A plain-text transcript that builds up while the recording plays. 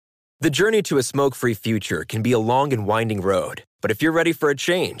The journey to a smoke-free future can be a long and winding road, but if you're ready for a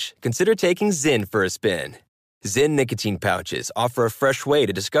change, consider taking Zyn for a spin. Zyn nicotine pouches offer a fresh way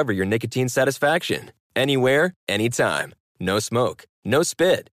to discover your nicotine satisfaction. Anywhere, anytime. No smoke, no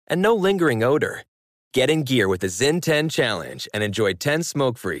spit, and no lingering odor. Get in gear with the Zyn 10 Challenge and enjoy 10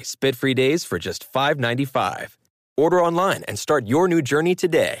 smoke-free, spit-free days for just $5.95. Order online and start your new journey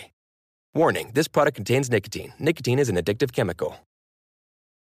today. Warning, this product contains nicotine. Nicotine is an addictive chemical.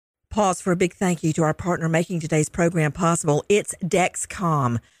 Pause for a big thank you to our partner making today's program possible. It's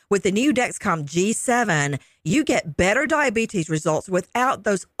Dexcom. With the new Dexcom G7, you get better diabetes results without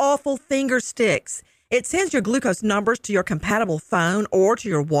those awful finger sticks. It sends your glucose numbers to your compatible phone or to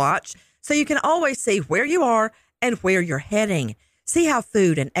your watch, so you can always see where you are and where you're heading. See how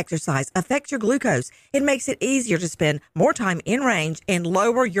food and exercise affect your glucose. It makes it easier to spend more time in range and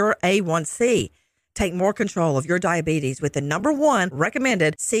lower your A1C. Take more control of your diabetes with the #1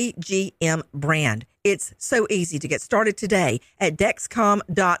 recommended CGM brand. It's so easy to get started today at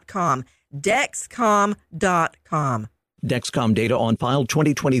Dexcom.com. Dexcom.com. Dexcom data on file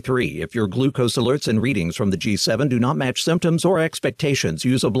 2023. If your glucose alerts and readings from the G7 do not match symptoms or expectations,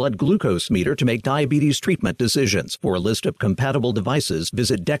 use a blood glucose meter to make diabetes treatment decisions. For a list of compatible devices,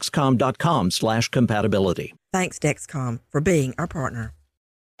 visit Dexcom.com/compatibility. Thanks, Dexcom, for being our partner.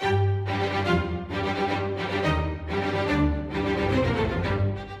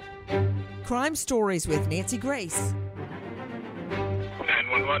 Crime Stories with Nancy Grace.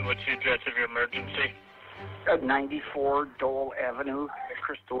 911, what's the address of your emergency? 94 Dole Avenue,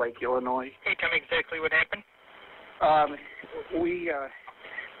 Crystal Lake, Illinois. Hey, tell me exactly what happened. We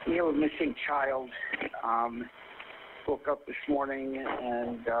have a missing child. Woke up this morning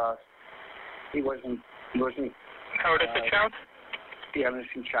and he wasn't. How old is the child? Yeah,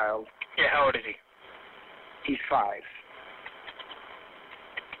 missing child. Yeah, how old is he? He's 5.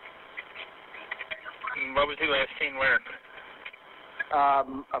 What was he last seen wearing?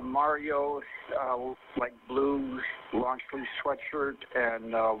 A Mario, like blue long sleeve sweatshirt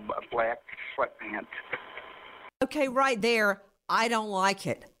and a black sweatpants. Okay, right there, I don't like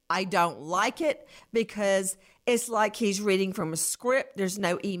it. I don't like it because it's like he's reading from a script. There's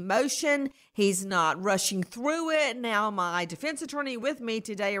no emotion. He's not rushing through it. Now, my defense attorney with me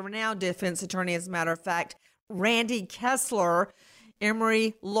today, a renowned defense attorney, as a matter of fact, Randy Kessler,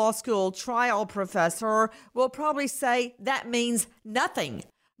 Emory Law School trial professor, will probably say that means nothing,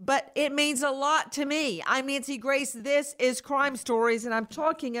 but it means a lot to me. I'm Nancy Grace. This is Crime Stories, and I'm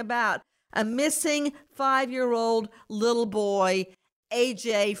talking about a missing 5-year-old little boy,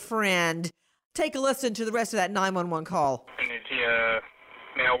 AJ Friend. Take a listen to the rest of that 911 call. And is he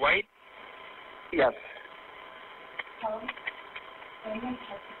male white? Yes. Okay.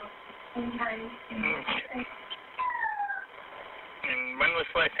 And when was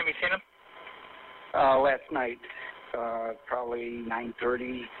the last time you seen him? Last night, probably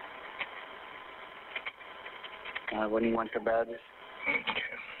 9:30, when he went to bed. Okay.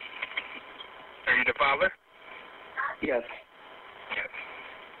 Are you the father? Yes. Yes.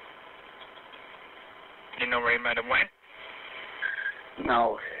 Do you know where he might have went?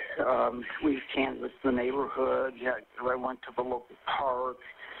 No. We've canvassed the neighborhood. Yeah, I went to the local park.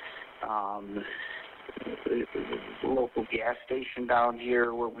 The local gas station down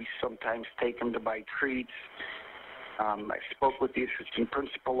here where we sometimes take them to buy treats. I spoke with the assistant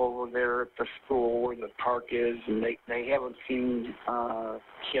principal over there at the school where the park is, and they haven't seen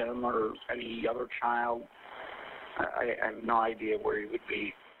him or any other child. I have no idea where he would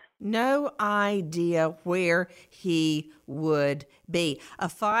be. No idea where he would be. A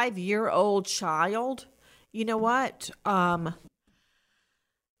 5-year-old child? You know what?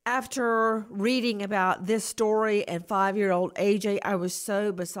 After reading about this story and 5-year-old AJ, I was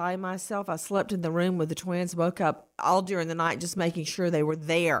so beside myself. I slept in the room with the twins, woke up all during the night just making sure they were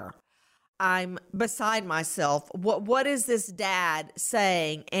there. I'm beside myself. What is this dad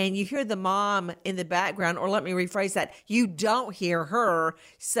saying? And you hear the mom in the background, or let me rephrase that, you don't hear her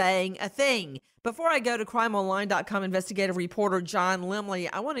saying a thing. Before I go to crimeonline.com investigative reporter John Limley,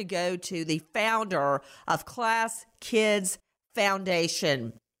 I want to go to the founder of Class Kids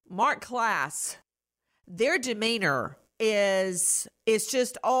Foundation. Mark Class, their demeanor is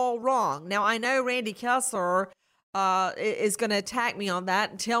just all wrong. Now, I know Randy Kessler is going to attack me on that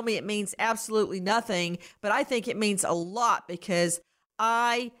and tell me it means absolutely nothing, but I think it means a lot because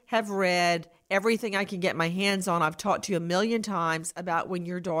I have read everything I can get my hands on. I've talked to you 1,000,000 times about when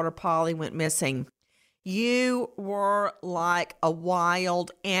your daughter Polly went missing. You were like a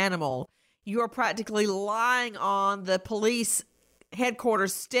wild animal. You were practically lying on the police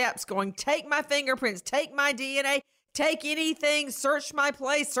headquarters steps going, take my fingerprints, take my DNA, take anything, search my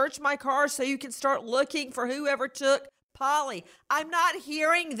place, search my car so you can start looking for whoever took Polly. I'm not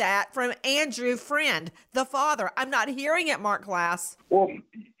hearing that from Andrew Friend, the father. I'm not hearing it, Mark Glass. Well,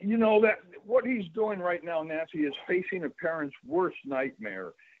 you know that what he's doing right now, Nancy, is facing a parent's worst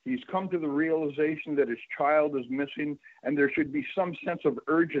nightmare. He's come to the realization that his child is missing, and there should be some sense of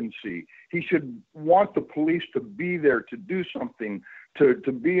urgency. He should want the police to be there, to do something, to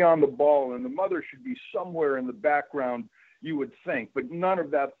be on the ball, and the mother should be somewhere in the background, you would think. But none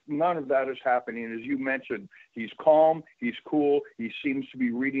of that is happening. As you mentioned, he's calm, he's cool, he seems to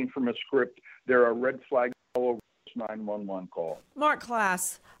be reading from a script. There are red flags all over this 911 call. Mark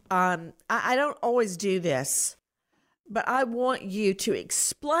Glass, I don't always do this, but I want you to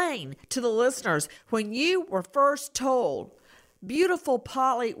explain to the listeners, when you were first told beautiful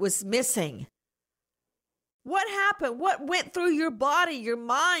Polly was missing, what happened? What went through your body, your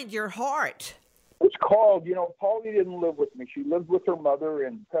mind, your heart? It's called, Polly didn't live with me. She lived with her mother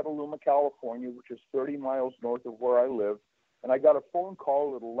in Petaluma, California, which is 30 miles north of where I live. And I got a phone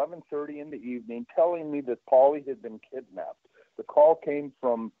call at 11:30 in the evening telling me that Polly had been kidnapped. The call came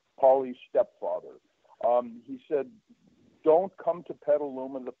from Polly's stepfather. He said, don't come to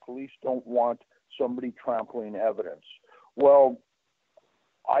Petaluma. The police don't want somebody trampling evidence. Well,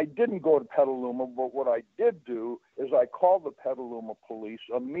 I didn't go to Petaluma, but what I did do is I called the Petaluma police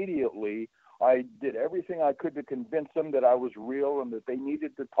immediately. I did everything I could to convince them that I was real and that they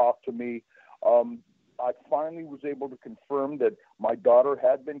needed to talk to me. I finally was able to confirm that my daughter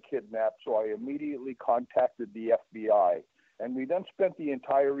had been kidnapped, so I immediately contacted the FBI. And we then spent the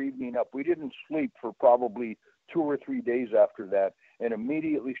entire evening up. We didn't sleep for probably 2 or 3 days after that, and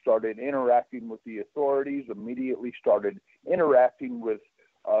immediately started interacting with the authorities, immediately started interacting with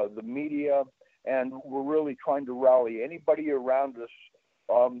the media, and we're really trying to rally anybody around us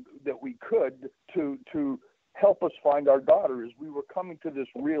that we could to help us find our daughter. As we were coming to this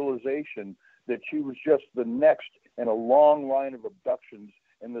realization that she was just the next in a long line of abductions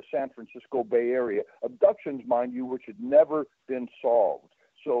in the San Francisco Bay Area. Abductions, mind you, which had never been solved.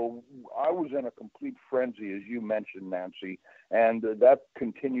 So I was in a complete frenzy, as you mentioned, Nancy, and that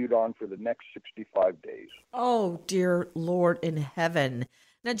continued on for the next 65 days. Oh, dear Lord in heaven.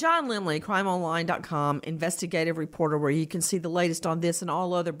 Now, John Limley, crimeonline.com, investigative reporter, where you can see the latest on this and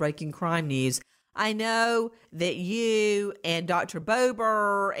all other breaking crime news. I know that you and Dr.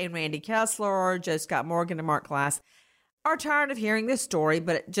 Bober and Randy Kessler, Joe Scott Morgan, and Mark Glass are tired of hearing this story,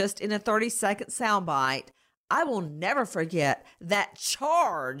 but just in a 30-second soundbite, I will never forget that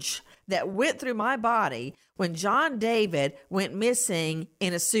charge that went through my body when John David went missing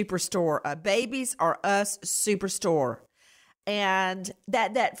in a superstore, a Babies R Us superstore. And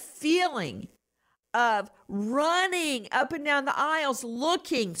that feeling of running up and down the aisles,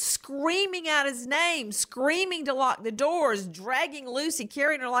 looking, screaming out his name, screaming to lock the doors, dragging Lucy,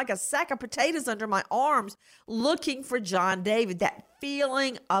 carrying her like a sack of potatoes under my arms, looking for John David. That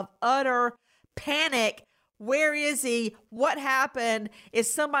feeling of utter panic. Where is he? What happened?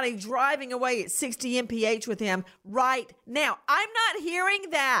 Is somebody driving away at 60 mph with him right now? I'm not hearing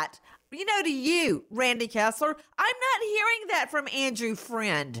that. To you, Randy Kessler, I'm not hearing that from Andrew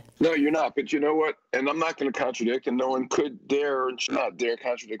Friend. No, you're not. But you know what? And I'm not going to contradict, and no one could dare and should not dare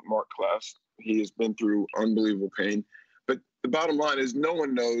contradict Mark Glass. He has been through unbelievable pain. But the bottom line is no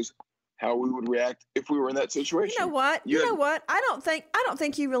one knows how we would react if we were in that situation. You know what? I don't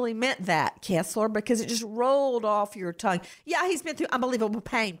think you really meant that, Kessler, because it just rolled off your tongue. Yeah, he's been through unbelievable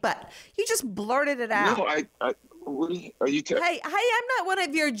pain, but you just blurted it out. No, are you Hey, I'm not one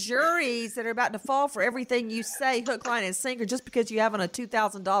of your juries that are about to fall for everything you say, hook, line, and sinker, just because you have on a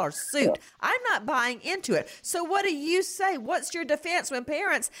 $2,000 suit. Yeah. I'm not buying into it. So what do you say? What's your defense when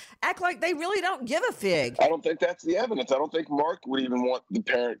parents act like they really don't give a fig? I don't think that's the evidence. I don't think Mark would even want the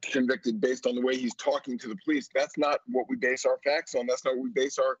parent convicted based on the way he's talking to the police. That's not what we base our facts on. That's not what we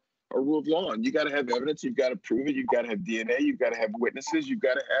base our rule of law on. You got to have evidence. You've got to prove it. You've got to have DNA. You've got to have witnesses. You've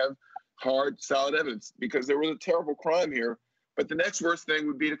got to have hard, solid evidence, because there was a terrible crime here. But the next worst thing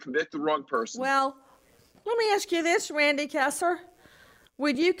would be to convict the wrong person. Well, let me ask you this, Randy Kessler.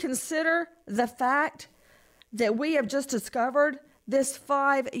 Would you consider the fact that we have just discovered this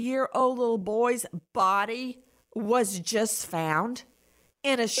 5-year-old little boy's body was just found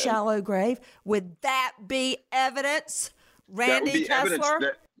in a shallow grave? Would that be evidence, Randy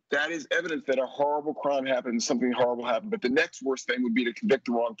Kessler? That is evidence that a horrible crime happened, something horrible happened. But the next worst thing would be to convict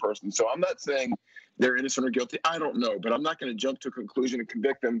the wrong person. So I'm not saying they're innocent or guilty. I don't know. But I'm not going to jump to a conclusion and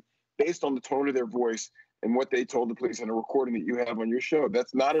convict them based on the tone of their voice and what they told the police in a recording that you have on your show.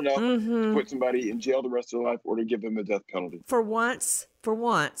 That's not enough to put somebody in jail the rest of their life or to give them a death penalty. For once,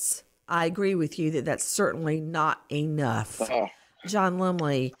 I agree with you that that's certainly not enough. John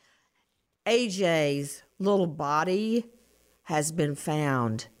Lemley, AJ's little body has been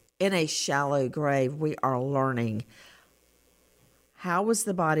found in a shallow grave. We are learning. How was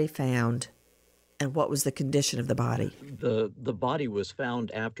the body found, and what was the condition of the body? The body was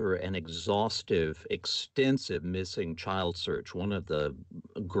found after an exhaustive, extensive missing child search, one of the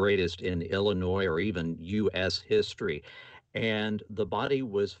greatest in Illinois or even U.S. history. And the body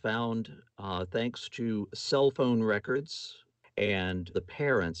was found thanks to cell phone records and the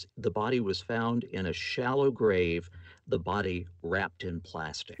parents. The body was found in a shallow grave, the body wrapped in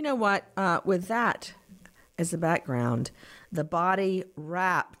plastic. You know what? With that as the background, the body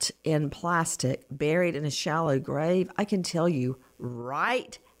wrapped in plastic, buried in a shallow grave, I can tell you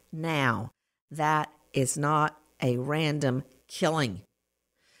right now that is not a random killing.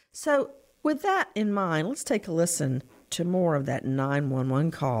 So with that in mind, let's take a listen to more of that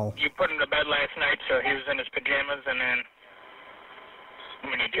 911 call. You put him to bed last night, so he was in his pajamas, and then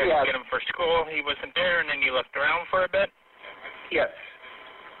when you tried to get him for school, he wasn't there, and then you left around for a bit? Yes.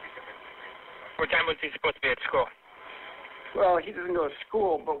 What time was he supposed to be at school? Well, he doesn't go to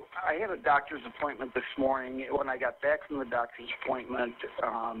school, but I had a doctor's appointment this morning. When I got back from the doctor's appointment,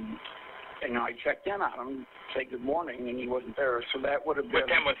 I checked in on him, said good morning, and he wasn't there. So that would have been... What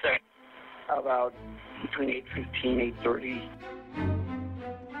time was that? About between 8:15,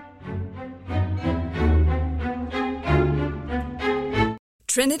 8:30.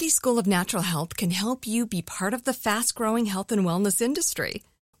 Trinity School of Natural Health can help you be part of the fast-growing health and wellness industry.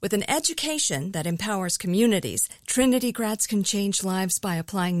 With an education that empowers communities, Trinity grads can change lives by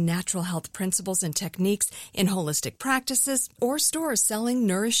applying natural health principles and techniques in holistic practices or stores selling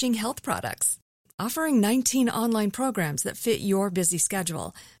nourishing health products. Offering 19 online programs that fit your busy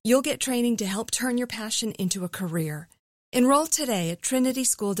schedule, you'll get training to help turn your passion into a career. Enroll today at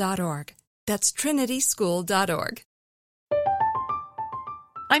trinityschool.org. That's trinityschool.org.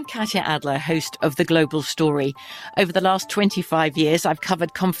 I'm Katya Adler, host of The Global Story. Over the last 25 years, I've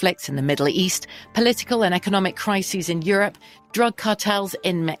covered conflicts in the Middle East, political and economic crises in Europe, drug cartels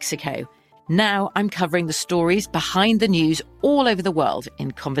in Mexico. Now I'm covering the stories behind the news all over the world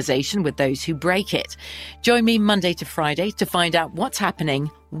in conversation with those who break it. Join me Monday to Friday to find out what's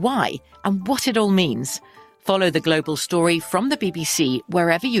happening, why, and what it all means. Follow The Global Story from the BBC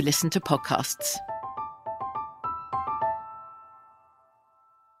wherever you listen to podcasts.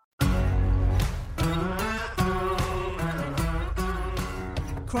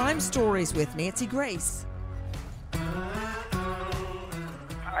 Crime Stories with Nancy Grace.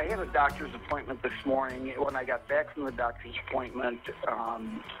 I had a doctor's appointment this morning. When I got back from the doctor's appointment,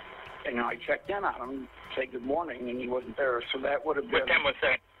 I checked in on him, said good morning, and he wasn't there. So that would have been... What time was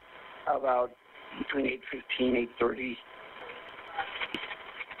that? About between 8:15, 8:30.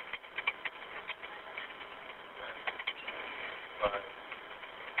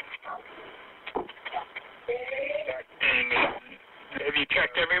 Have you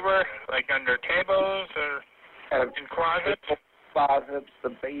checked everywhere, like under tables or in closets? Closets, the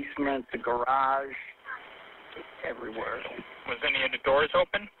basement, the garage, everywhere. Was any of the doors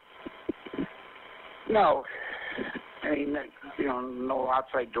open? No. No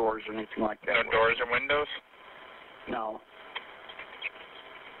outside doors or anything like that. No doors or windows? No.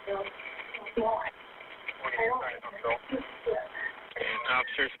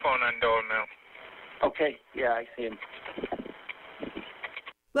 Officer's phone on door now. Okay, yeah, I see him.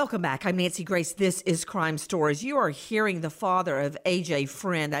 Welcome back. I'm Nancy Grace. This is Crime Stories. You are hearing the father of AJ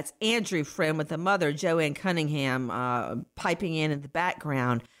Friend. That's Andrew Friend, with the mother, Joanne Cunningham, piping in the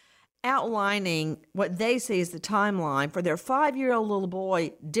background, outlining what they see as the timeline for their 5-year-old little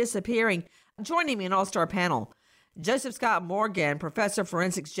boy disappearing. Joining me in All-Star panel, Joseph Scott Morgan, professor of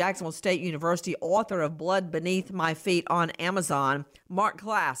forensics, Jacksonville State University, author of Blood Beneath My Feet on Amazon. Mark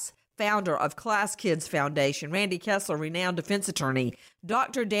Klass, founder of Klass Kids Foundation. Randy Kessler, renowned defense attorney.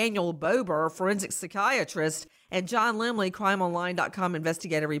 Dr. Daniel Bober, forensic psychiatrist. And John Lemley, crimeonline.com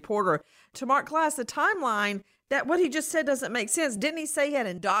investigative reporter. To Mark Klass, the timeline, that what he just said doesn't make sense. Didn't he say he had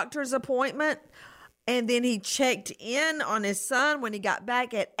a doctor's appointment and then he checked in on his son when he got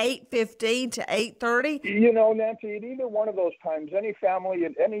back at 8:15 to 8:30? Nancy, at either one of those times, any family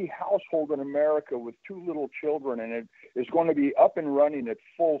in any household in America with 2 little children in it is going to be up and running at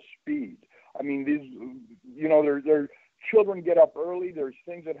full speed. I mean, these, they're children get up early. There's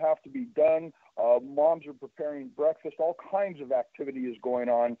things that have to be done. Moms are preparing breakfast. All kinds of activity is going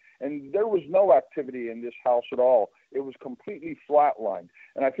on. And there was no activity in this house at all. It was completely flatlined.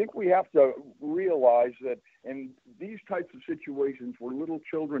 And I think we have to realize that in these types of situations where little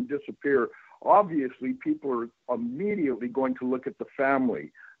children disappear, obviously people are immediately going to look at the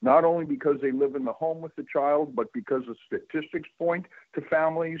family, not only because they live in the home with the child, but because the statistics point to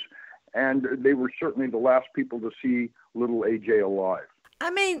families. And they were certainly the last people to see little AJ alive. I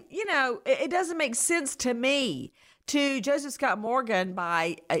mean, it doesn't make sense to me. To Joseph Scott Morgan,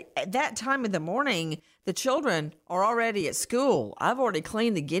 by at that time of the morning, the children are already at school. I've already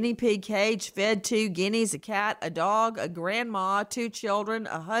cleaned the guinea pig cage, fed 2 guineas, a cat, a dog, a grandma, 2 children,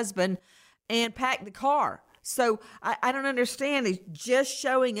 a husband, and packed the car. So I don't understand. He's just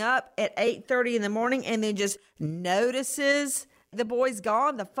showing up at 8:30 in the morning and then just notices the boy's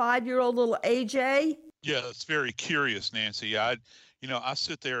gone, the 5-year-old little AJ. Yeah, it's very curious, Nancy. I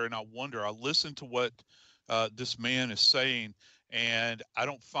sit there and I wonder, I listen to what this man is saying, and I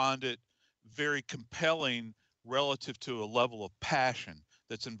don't find it very compelling relative to a level of passion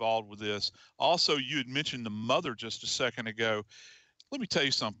that's involved with this. Also, you had mentioned the mother just a second ago. Let me tell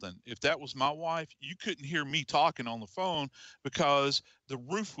you something. If that was my wife, you couldn't hear me talking on the phone because the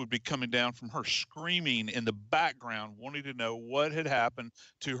roof would be coming down from her screaming in the background, wanting to know what had happened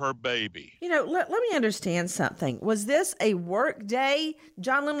to her baby. Let me understand something. Was this a work day?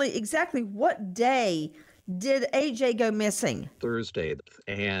 John Limley, exactly what day did AJ go missing? Thursday.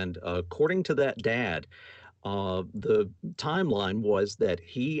 And according to that dad, the timeline was that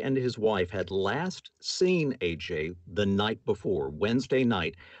he and his wife had last seen AJ the night before, Wednesday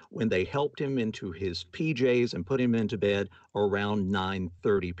night, when they helped him into his PJs and put him into bed around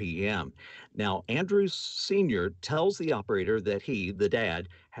 9:30 p.m. Now, Andrews Sr. tells the operator that he, the dad,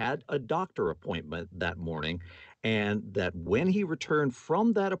 had a doctor appointment that morning, and that when he returned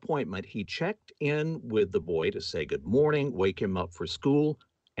from that appointment, he checked in with the boy to say good morning, wake him up for school,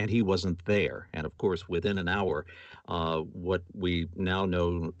 and he wasn't there. And of course, within an hour, what we now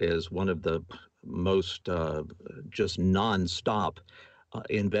know is one of the most just nonstop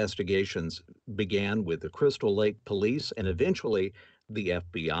investigations began with the Crystal Lake Police and eventually the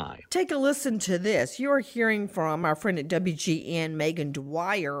FBI. Take a listen to this. You're hearing from our friend at WGN, Megan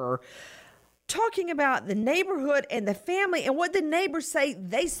Dwyer, talking about the neighborhood and the family and what the neighbors say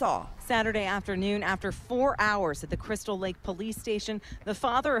they saw. Saturday afternoon, after 4 hours at the Crystal Lake Police Station, the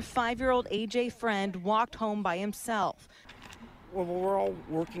father of 5-year-old AJ Friend walked home by himself. Well, we're all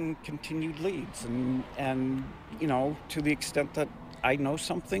working continued leads, and to the extent that I know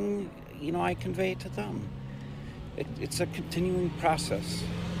something, I convey it to them. It's a continuing process.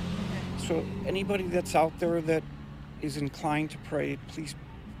 So anybody that's out there that is inclined to pray, please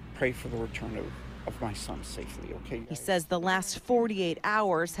pray for the return of my son safely, okay? He says the last 48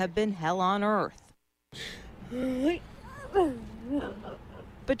 hours have been hell on earth.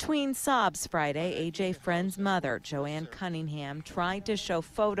 Between sobs Friday, AJ Friend's mother, Joanne Cunningham, tried to show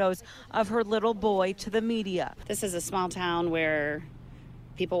photos of her little boy to the media. This is a small town where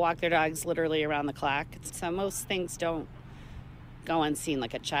people walk their dogs literally around the clock. So most things don't go unseen,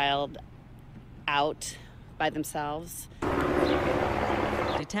 like a child out by themselves.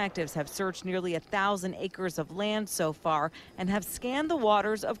 Detectives have searched nearly 1,000 acres of land so far and have scanned the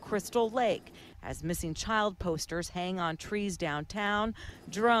waters of Crystal Lake. As missing child posters hang on trees downtown,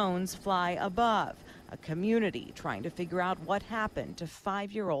 drones fly above. A community trying to figure out what happened to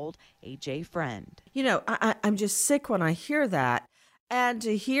 5-year-old AJ Friend. I'm just sick when I hear that. And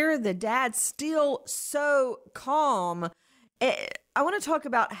to hear the dad still so calm. I want to talk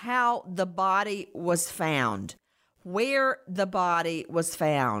about how the body was found. Where the body was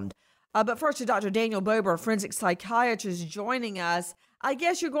found. But first, Dr. Daniel Bober, a forensic psychiatrist, joining us. I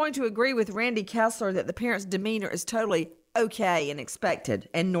guess you're going to agree with Randy Kessler that the parent's demeanor is totally okay and expected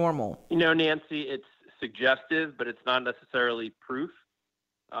and normal. Nancy, it's suggestive, but it's not necessarily proof.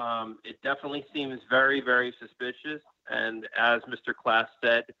 It definitely seems very, very suspicious. And as Mr. Class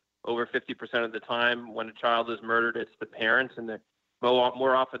said, over 50% of the time when a child is murdered, it's the parents, and they're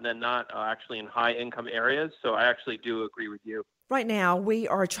more often than not actually in high-income areas. So I actually do agree with you. Right now, we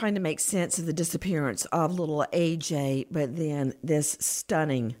are trying to make sense of the disappearance of little AJ, but then this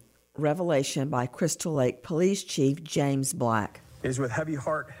stunning revelation by Crystal Lake Police Chief James Black. It is with heavy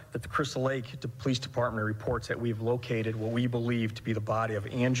heart that the Crystal Lake Police Department reports that we've located what we believe to be the body of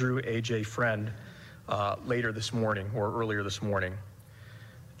Andrew AJ Friend later this morning or earlier this morning.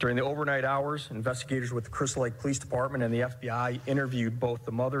 During the overnight hours, investigators with the Crystal Lake Police Department and the FBI interviewed both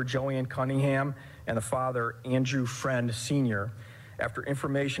the mother, Joanne Cunningham, and the father, Andrew Friend Sr., after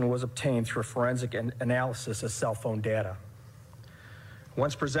information was obtained through forensic analysis of cell phone data.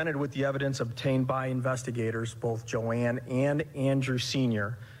 Once presented with the evidence obtained by investigators, both Joanne and Andrew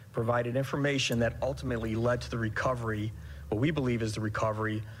Sr. provided information that ultimately led to the recovery, what we believe is the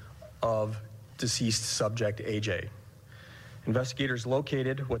recovery of deceased subject AJ. Investigators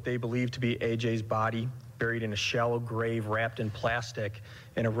located what they believe to be AJ's body, buried in a shallow grave wrapped in plastic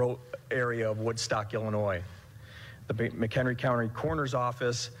in a remote area of Woodstock, Illinois. The McHenry County Coroner's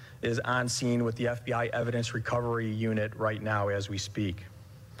Office is on scene with the FBI Evidence Recovery Unit right now as we speak.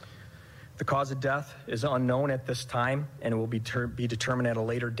 The cause of death is unknown at this time and will be determined at a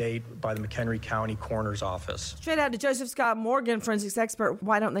later date by the McHenry County Coroner's Office. Straight out to Joseph Scott Morgan, forensics expert.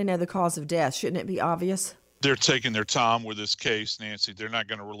 Why don't they know the cause of death? Shouldn't it be obvious? They're taking their time with this case, Nancy. They're not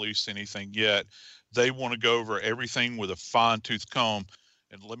going to release anything yet. They want to go over everything with a fine-tooth comb.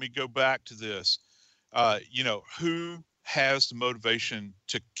 And let me go back to this. Who has the motivation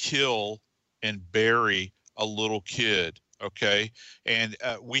to kill and bury a little kid? Okay. And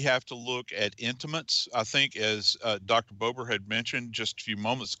we have to look at intimates. I think as Dr. Bober had mentioned just a few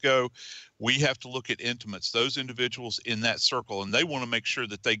moments ago, we have to look at intimates, those individuals in that circle, and they want to make sure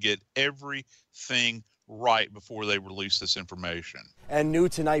that they get everything right before they release this information. And new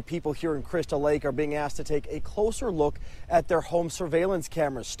tonight, people here in Crystal Lake are being asked to take a closer look at their home surveillance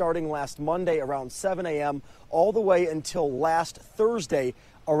cameras starting last Monday around 7 a.m. all the way until last Thursday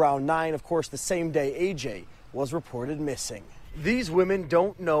around 9, of course, the same day AJ was reported missing. These women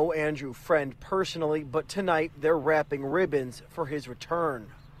don't know Andrew Friend personally, but tonight they're wrapping ribbons for his return.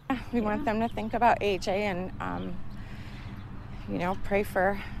 We want them to think about AJ and, pray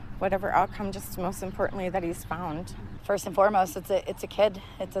for whatever outcome, just most importantly that he's found. First and foremost, it's a kid.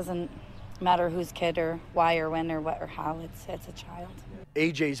 It doesn't matter whose kid or why or when or what or how. It's a child.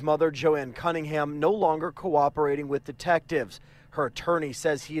 AJ's mother, Joanne Cunningham, no longer cooperating with detectives. Her attorney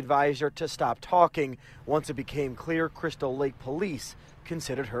says he advised her to stop talking once it became clear Crystal Lake police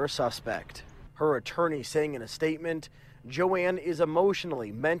considered her a suspect. Her attorney saying in a statement, Joanne is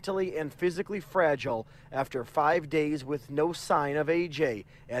emotionally, mentally, and physically fragile after 5 days with no sign of AJ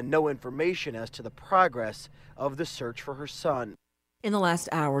and no information as to the progress of the search for her son. In the last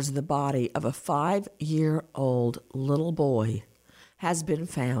hours, the body of a 5-year-old little boy has been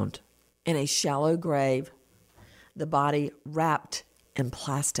found in a shallow grave, the body wrapped in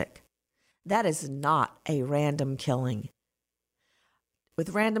plastic. That is not a random killing.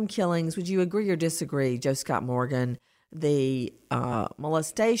 With random killings, would you agree or disagree, Joe Scott Morgan? The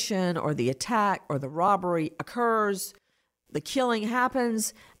molestation or the attack or the robbery occurs, the killing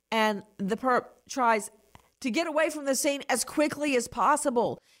happens, and the perp tries to get away from the scene as quickly as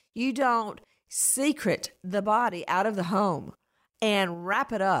possible. You don't secret the body out of the home and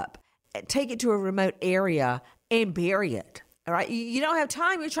wrap it up, take it to a remote area and bury it. All right? You don't have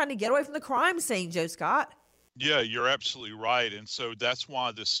time. You're trying to get away from the crime scene, Joe Scott. Yeah, you're absolutely right. And so that's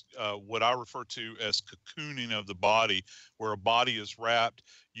why this, what I refer to as cocooning of the body, where a body is wrapped,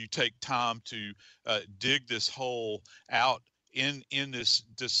 you take time to dig this hole out in this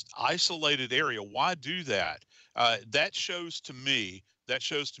isolated area. Why do that? That shows to me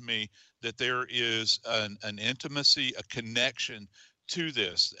that there is an intimacy, a connection to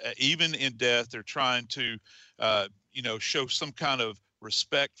this. Even in death, they're trying to, show some kind of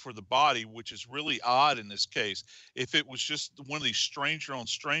respect for the body, which is really odd in this case. If it was just one of these stranger on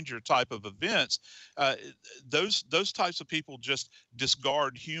stranger type of events, those types of people just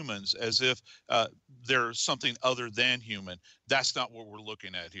discard humans as if they're something other than human. That's not what we're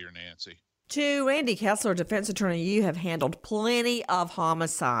looking at here, Nancy. To Randy Kessler, defense attorney, you have handled plenty of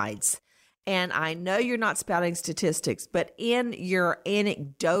homicides. And I know you're not spouting statistics, but in your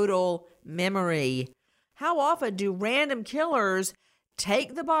anecdotal memory, how often do random killers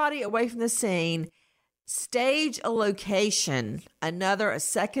take the body away from the scene, stage a location, a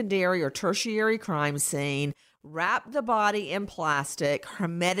secondary or tertiary crime scene, wrap the body in plastic,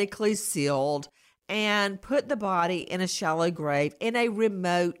 hermetically sealed, and put the body in a shallow grave in a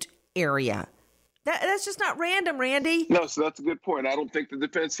remote area? That's just not random, Randy. No, so that's a good point. I don't think the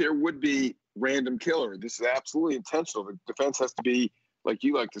defense here would be random killer. This is absolutely intentional. The defense has to be, like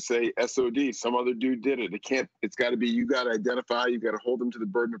you like to say, SOD. Some other dude did it. It's got to be, you got to identify, you got to hold them to the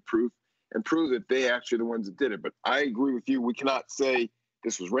burden of proof and prove that they actually are the ones that did it. But I agree with you. We cannot say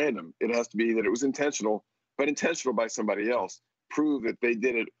this was random. It has to be that it was intentional, but intentional by somebody else. Prove that they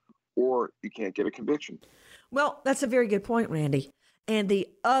did it, or you can't get a conviction. Well, that's a very good point, Randy. And the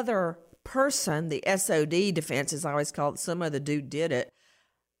other person, the SOD defense, as I always call it, some other dude did it.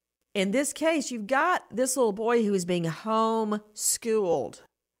 In this case, you've got this little boy who is being homeschooled.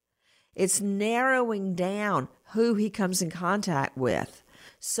 It's narrowing down who he comes in contact with.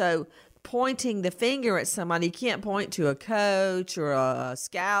 So pointing the finger at somebody, you can't point to a coach or a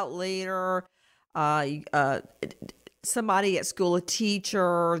scout leader, somebody at school, a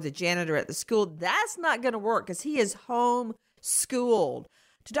teacher, the janitor at the school. That's not going to work because he is home-schooled.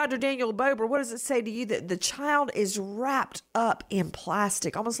 To Dr. Daniel Bober, what does it say to you that the child is wrapped up in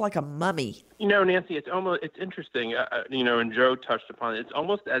plastic, almost like a mummy? Nancy, it's interesting, and Joe touched upon it. It's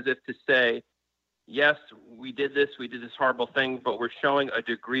almost as if to say, yes, we did this horrible thing, but we're showing a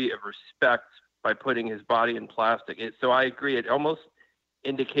degree of respect by putting his body in plastic. So I agree. It almost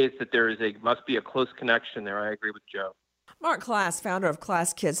indicates that there must be a close connection there. I agree with Joe. Mark Klass, founder of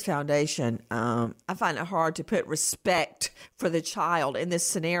Klass Kids Foundation, I find it hard to put respect for the child in this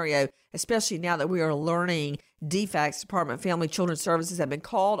scenario, especially now that we are learning DFACS, Department of Family Children Services, have been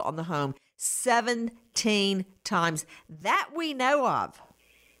called on the home 17 times that we know of.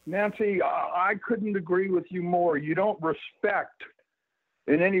 Nancy, I couldn't agree with you more. You don't respect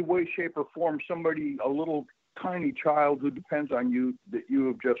in any way, shape, or form somebody, a little tiny child who depends on you that you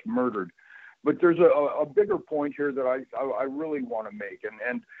have just murdered. But there's a bigger point here that I really want to make,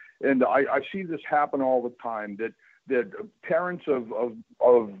 and I see this happen all the time, that parents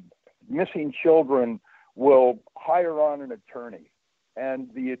of missing children will hire on an attorney, and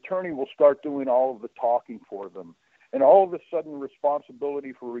the attorney will start doing all of the talking for them. And all of a sudden,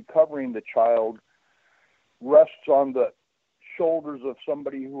 responsibility for recovering the child rests on the shoulders of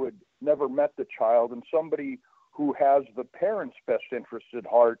somebody who had never met the child and somebody who has the parent's best interest at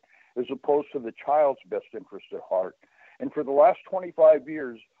heart as opposed to the child's best interest at heart. And for the last 25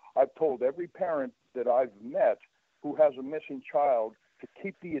 years, I've told every parent that I've met who has a missing child to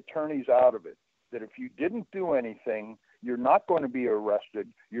keep the attorneys out of it, that if you didn't do anything, you're not going to be arrested,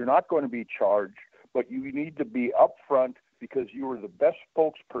 you're not going to be charged, but you need to be upfront because you are the best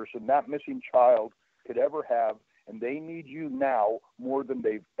spokesperson that missing child could ever have, and they need you now more than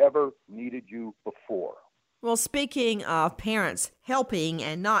they've ever needed you before. Well, speaking of parents helping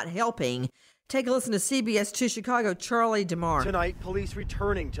and not helping, take a listen to CBS 2 Chicago, Charlie DeMar. Tonight, police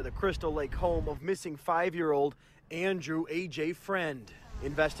returning to the Crystal Lake home of missing 5-year-old Andrew A.J. Friend.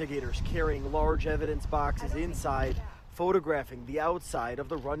 Investigators carrying large evidence boxes inside, photographing the outside of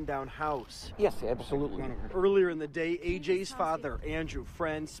the rundown house. Yes, absolutely. Earlier in the day, AJ's father, Andrew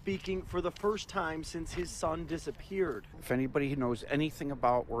Friend, speaking for the first time since his son disappeared. If anybody knows anything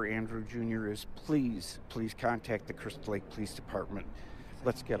about where Andrew Jr. is, please contact the Crystal Lake Police Department.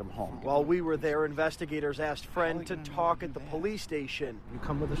 Let's get him home. While we were there, investigators asked Friend to talk at the police station. You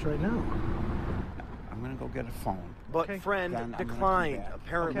come with us right now. I'm going to go get a phone. But Friend declined,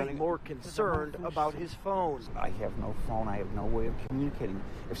 apparently more concerned about his phone. I have no phone. I have no way of communicating.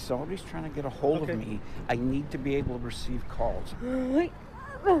 If somebody's trying to get a hold of me, I need to be able to receive calls.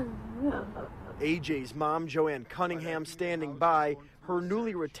 AJ's mom, Joanne Cunningham, standing by, her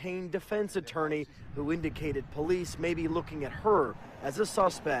newly retained defense attorney, who indicated police may be looking at her as a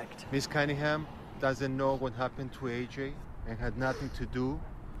suspect. Miss Cunningham doesn't know what happened to AJ and had nothing to do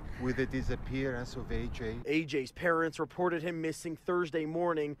with the disappearance of AJ. AJ's parents reported him missing Thursday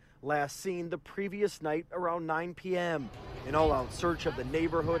morning, last seen the previous night around 9 p.m. An all-out search of the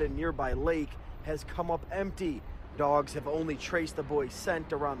neighborhood and nearby lake has come up empty. Dogs have only traced the boy's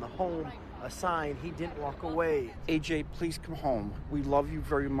scent around the home, a sign he didn't walk away. AJ, please come home. We love you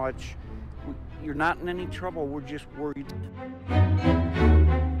very much. You're not in any trouble. We're just worried.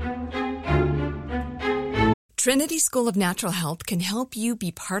 Trinity School of Natural Health can help you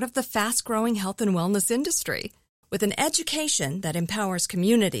be part of the fast-growing health and wellness industry. With an education that empowers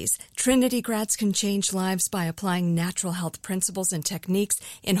communities, Trinity grads can change lives by applying natural health principles and techniques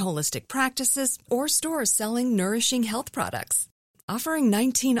in holistic practices or stores selling nourishing health products. Offering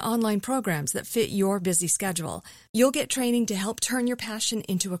 19 online programs that fit your busy schedule, you'll get training to help turn your passion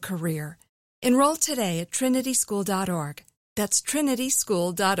into a career. Enroll today at trinityschool.org. That's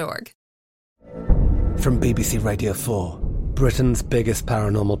trinityschool.org. From BBC Radio 4, Britain's biggest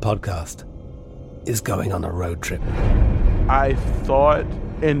paranormal podcast is going on a road trip. I thought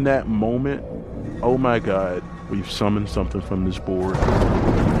in that moment, oh my God, we've summoned something from this board.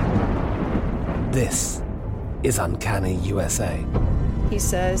 This is Uncanny USA. He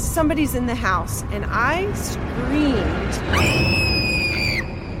says, somebody's in the house, and I screamed.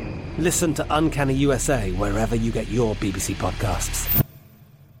 Listen to Uncanny USA wherever you get your BBC podcasts,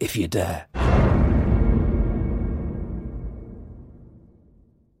 if you dare.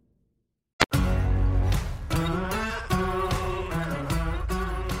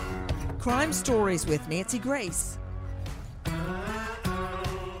 Crime Stories with Nancy Grace.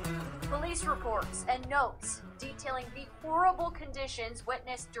 Police reports and notes detailing the horrible conditions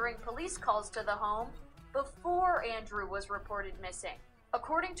witnessed during police calls to the home before Andrew was reported missing.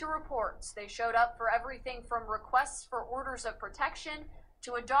 According to reports, they showed up for everything from requests for orders of protection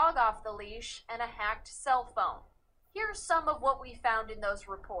to a dog off the leash and a hacked cell phone. Here's some of what we found in those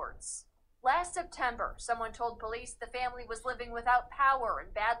reports. Last September, someone told police the family was living without power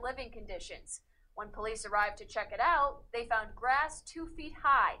and bad living conditions. When police arrived to check it out, they found grass 2 feet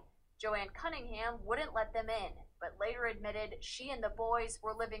high. Joanne Cunningham wouldn't let them in, but later admitted she and the boys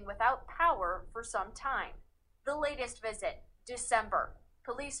were living without power for some time. The latest visit, December.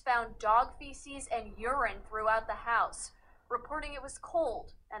 Police found dog feces and urine throughout the house, reporting it was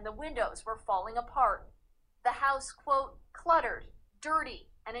cold and the windows were falling apart. The house, quote, cluttered, dirty,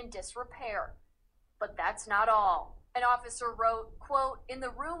 and in disrepair. But that's not all. An officer wrote, quote, in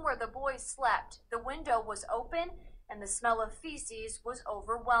the room where the boys slept, the window was open and the smell of feces was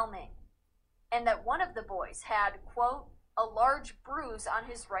overwhelming. And that one of the boys had, quote, a large bruise on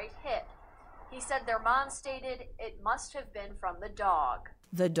his right hip. He said their mom stated it must have been from the dog.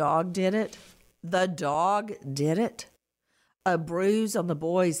 The dog did it? The dog did it? A bruise on the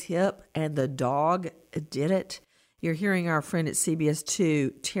boy's hip and the dog did it? You're hearing our friend at CBS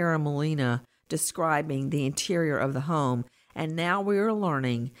 2, Tara Molina, describing the interior of the home. And now we are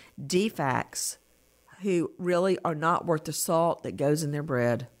learning DFACs, who really are not worth the salt that goes in their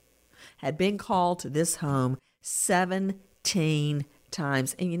bread, had been called to this home 17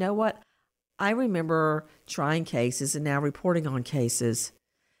 times. And you know what? I remember trying cases and now reporting on cases,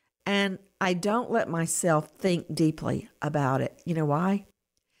 and I don't let myself think deeply about it. You know why?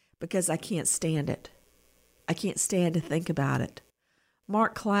 Because I can't stand it. I can't stand to think about it.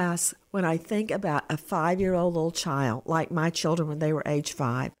 Mark Klass, when I think about a 5-year-old little child, like my children when they were age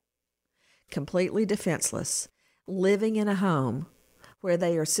 5, completely defenseless, living in a home where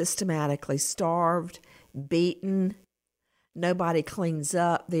they are systematically starved, beaten, nobody cleans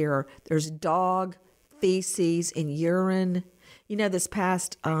up. There's dog feces and urine. You know, this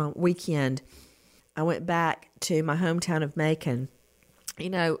past weekend, I went back to my hometown of Macon. You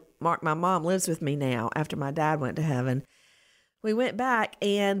know, Mark, my mom lives with me now after my dad went to heaven. We went back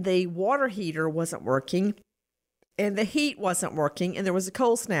and the water heater wasn't working and the heat wasn't working and there was a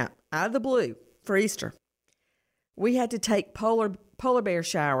cold snap out of the blue for Easter. We had to take polar bear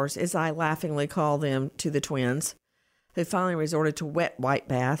showers, as I laughingly call them, to the twins, who finally resorted to wet white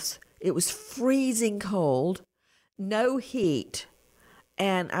baths. It was freezing cold, no heat,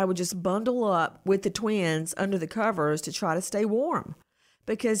 and I would just bundle up with the twins under the covers to try to stay warm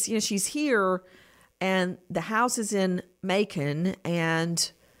because, you know, she's here and the house is in Macon,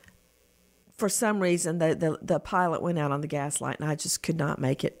 and for some reason the pilot went out on the gas light and I just could not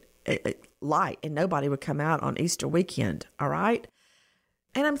make it light, and nobody would come out on Easter weekend, all right?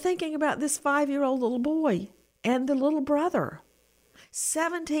 And I'm thinking about this 5-year-old little boy and the little brother.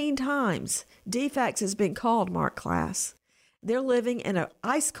 17 times DFACs has been called, Mark Klass. They're living in an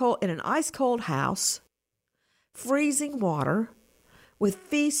ice cold house, freezing water, with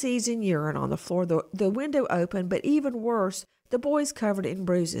feces and urine on the floor, the window open, but even worse, the boy's covered in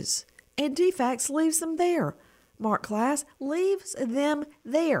bruises. And DFACs leaves them there. Mark Klass leaves them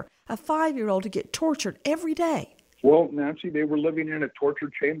there. A 5-year-old to get tortured every day. Well, Nancy, they were living in a torture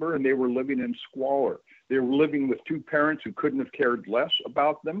chamber and they were living in squalor. They were living with 2 parents who couldn't have cared less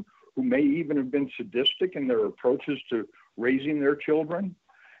about them, who may even have been sadistic in their approaches to raising their children.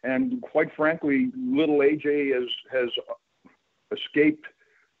 And quite frankly, little AJ has escaped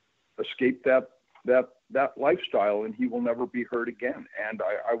that lifestyle, and he will never be hurt again. And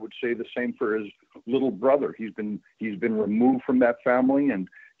I would say the same for his little brother. He's been removed from that family, and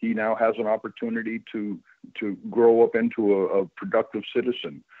he now has an opportunity to grow up into a productive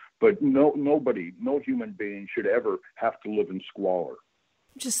citizen. But no human being should ever have to live in squalor.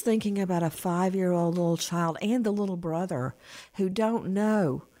 Just thinking about a 5-year-old little child and the little brother who don't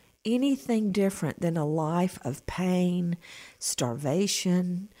know anything different than a life of pain,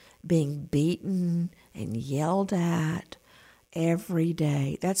 starvation, being beaten and yelled at every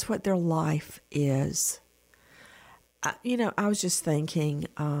day. That's what their life is. I was just thinking,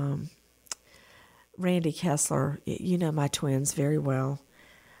 Randy Kessler, you know my twins very well.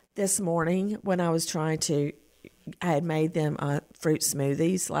 This morning when I had made them fruit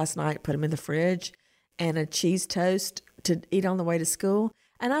smoothies last night, put them in the fridge, and a cheese toast to eat on the way to school.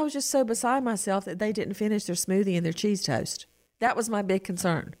 And I was just so beside myself that they didn't finish their smoothie and their cheese toast. That was my big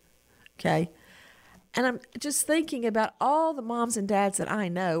concern, okay? And I'm just thinking about all the moms and dads that I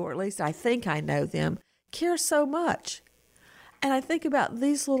know, or at least I think I know them, care so much. And I think about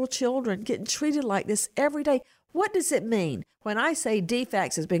these little children getting treated like this every day. What does it mean when I say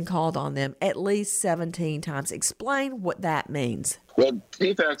DFACs has been called on them at least 17 times? Explain what that means. Well,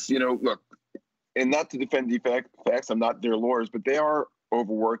 DFACs, look, and not to defend DFACS, I'm not their lawyers, but they are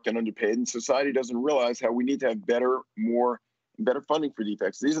overworked and underpaid, and society doesn't realize how we need to have better funding for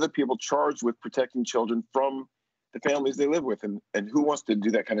DFACS. These are the people charged with protecting children from the families they live with, and who wants to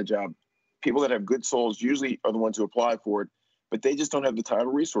do that kind of job? People that have good souls usually are the ones who apply for it, but they just don't have the time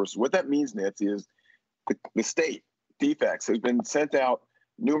or resources. What that means, Nancy, is the state, DFACS, has been sent out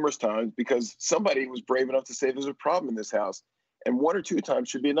numerous times because somebody was brave enough to say there's a problem in this house, and 1 or 2 times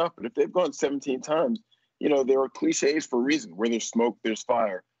should be enough. But if they've gone 17 times, there are cliches for a reason. Where there's smoke, there's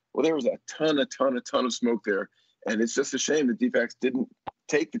fire. Well, there was a ton of smoke there. And it's just a shame that DFACS didn't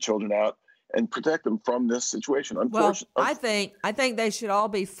take the children out and protect them from this situation. Unfortunately, well, I think they should all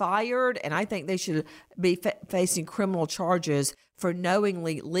be fired, and I think they should be facing criminal charges for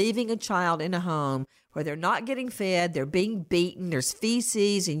knowingly leaving a child in a home where they're not getting fed, they're being beaten, there's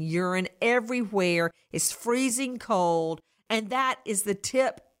feces and urine everywhere, it's freezing cold, and that is the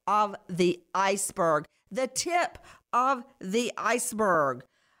tip of the iceberg. The tip of the iceberg.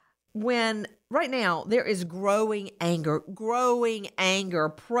 When right now there is growing anger,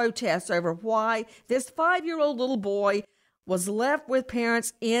 protests over why this 5-year-old little boy was left with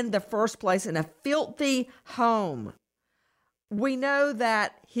parents in the first place in a filthy home. We know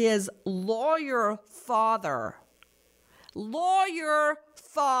that his lawyer father,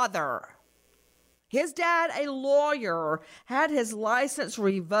 his dad, a lawyer, had his license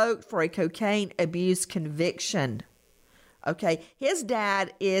revoked for a cocaine abuse conviction. Okay, his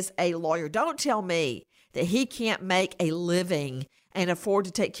dad is a lawyer. Don't tell me that he can't make a living and afford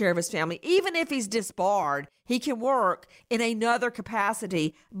to take care of his family. Even if he's disbarred, he can work in another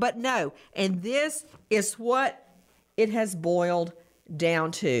capacity. But no, and this is what it has boiled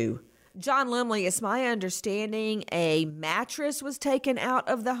down to. John Lemley, it's my understanding a mattress was taken out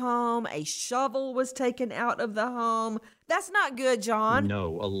of the home, a shovel was taken out of the home. That's not good, John.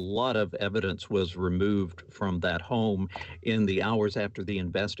 No, a lot of evidence was removed from that home in the hours after the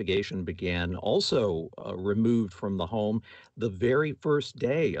investigation began. Also removed from the home the very first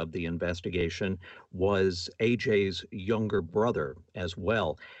day of the investigation was AJ's younger brother as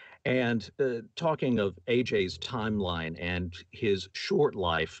well. And talking of AJ's timeline and his short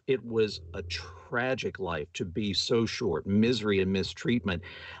life, it was a tragic life to be so short, misery and mistreatment.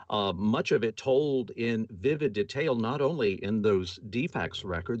 Much of it told in vivid detail, not only in those DFACS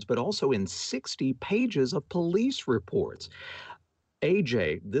records, but also in 60 pages of police reports.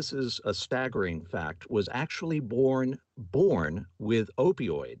 AJ, this is a staggering fact, was actually born with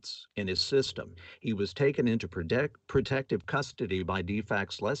opioids in his system. He was taken into protective custody by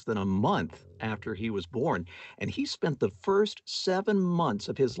DFACS less than a month after he was born, and he spent the first 7 months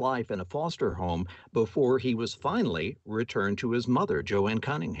of his life in a foster home before he was finally returned to his mother, Joanne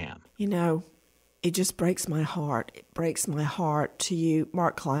Cunningham. It just breaks my heart. It breaks my heart to you,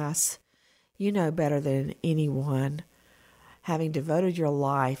 Mark Klass. You know better than anyone, having devoted your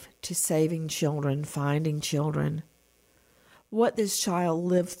life to saving children, finding children, what this child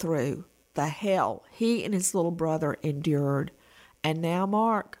lived through, the hell he and his little brother endured. And now,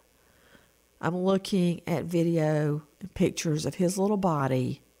 Mark, I'm looking at video and pictures of his little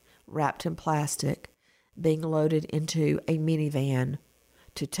body wrapped in plastic being loaded into a minivan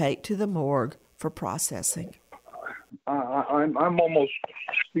to take to the morgue for processing. I'm almost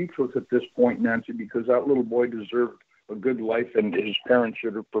speechless at this point, Nancy, because that little boy deserved a good life, and his parents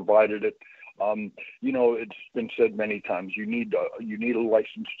should have provided it. It's been said many times. You need a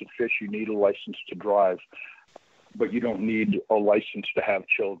license to fish. You need a license to drive, but you don't need a license to have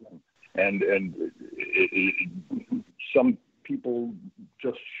children. And some people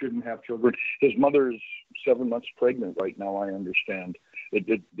just shouldn't have children. His mother is 7 months pregnant right now. I understand.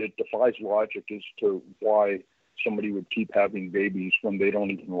 It defies logic as to why somebody would keep having babies when they don't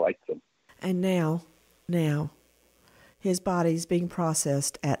even like them. And now. His body's being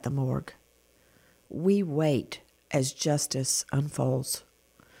processed at the morgue. We wait as justice unfolds.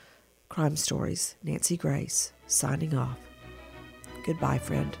 Crime Stories, Nancy Grace, signing off. Goodbye,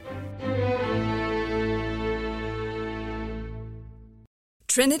 friend.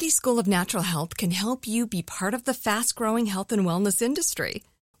 Trinity School of Natural Health can help you be part of the fast-growing health and wellness industry.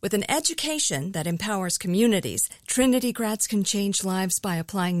 With an education that empowers communities, Trinity grads can change lives by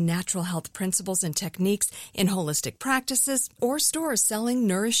applying natural health principles and techniques in holistic practices or stores selling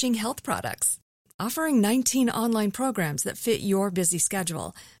nourishing health products. Offering 19 online programs that fit your busy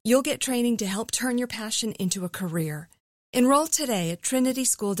schedule, you'll get training to help turn your passion into a career. Enroll today at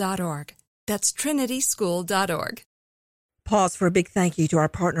trinityschool.org. That's trinityschool.org. Pause for a big thank you to our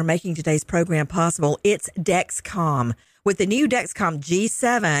partner making today's program possible. It's Dexcom. With the new Dexcom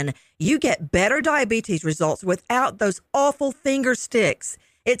G7, you get better diabetes results without those awful finger sticks.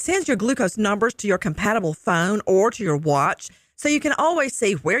 It sends your glucose numbers to your compatible phone or to your watch so you can always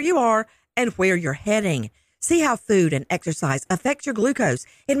see where you are and where you're heading. See how food and exercise affect your glucose.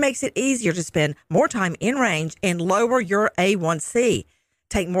 It makes it easier to spend more time in range and lower your A1C.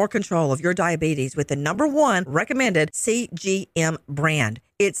 Take more control of your diabetes with the #1 recommended CGM brand.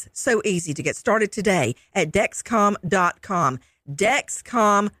 It's so easy to get started today at Dexcom.com.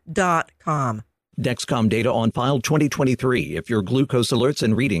 Dexcom.com. Dexcom data on file 2023. If your glucose alerts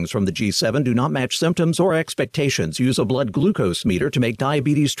and readings from the G7 do not match symptoms or expectations, use a blood glucose meter to make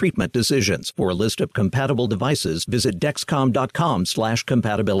diabetes treatment decisions. For a list of compatible devices, visit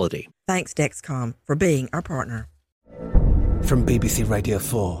Dexcom.com/compatibility. Thanks, Dexcom, for being our partner. From BBC Radio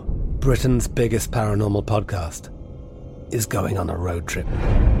 4, Britain's biggest paranormal podcast is going on a road trip.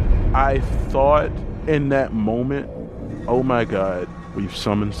 I thought in that moment, oh my God, we've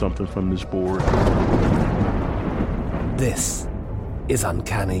summoned something from this board. This is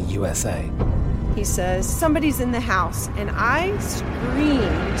Uncanny USA. He says, somebody's in the house, and I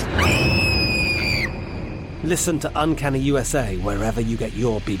screamed. Listen to Uncanny USA wherever you get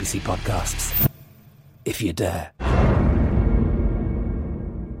your BBC podcasts, if you dare.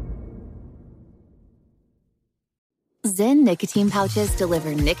 Zyn nicotine pouches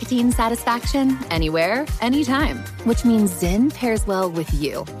deliver nicotine satisfaction anywhere, anytime, which means Zyn pairs well with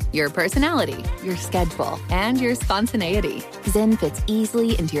you, your personality, your schedule, and your spontaneity. Zyn fits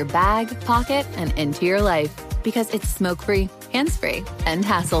easily into your bag, pocket, and into your life because it's smoke-free, hands-free, and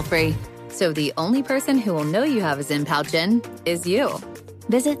hassle-free. So the only person who will know you have a Zyn pouch in is you.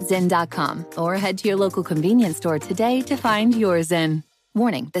 Visit Zyn.com or head to your local convenience store today to find your Zyn.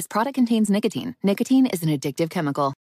 Warning, this product contains nicotine. Nicotine is an addictive chemical.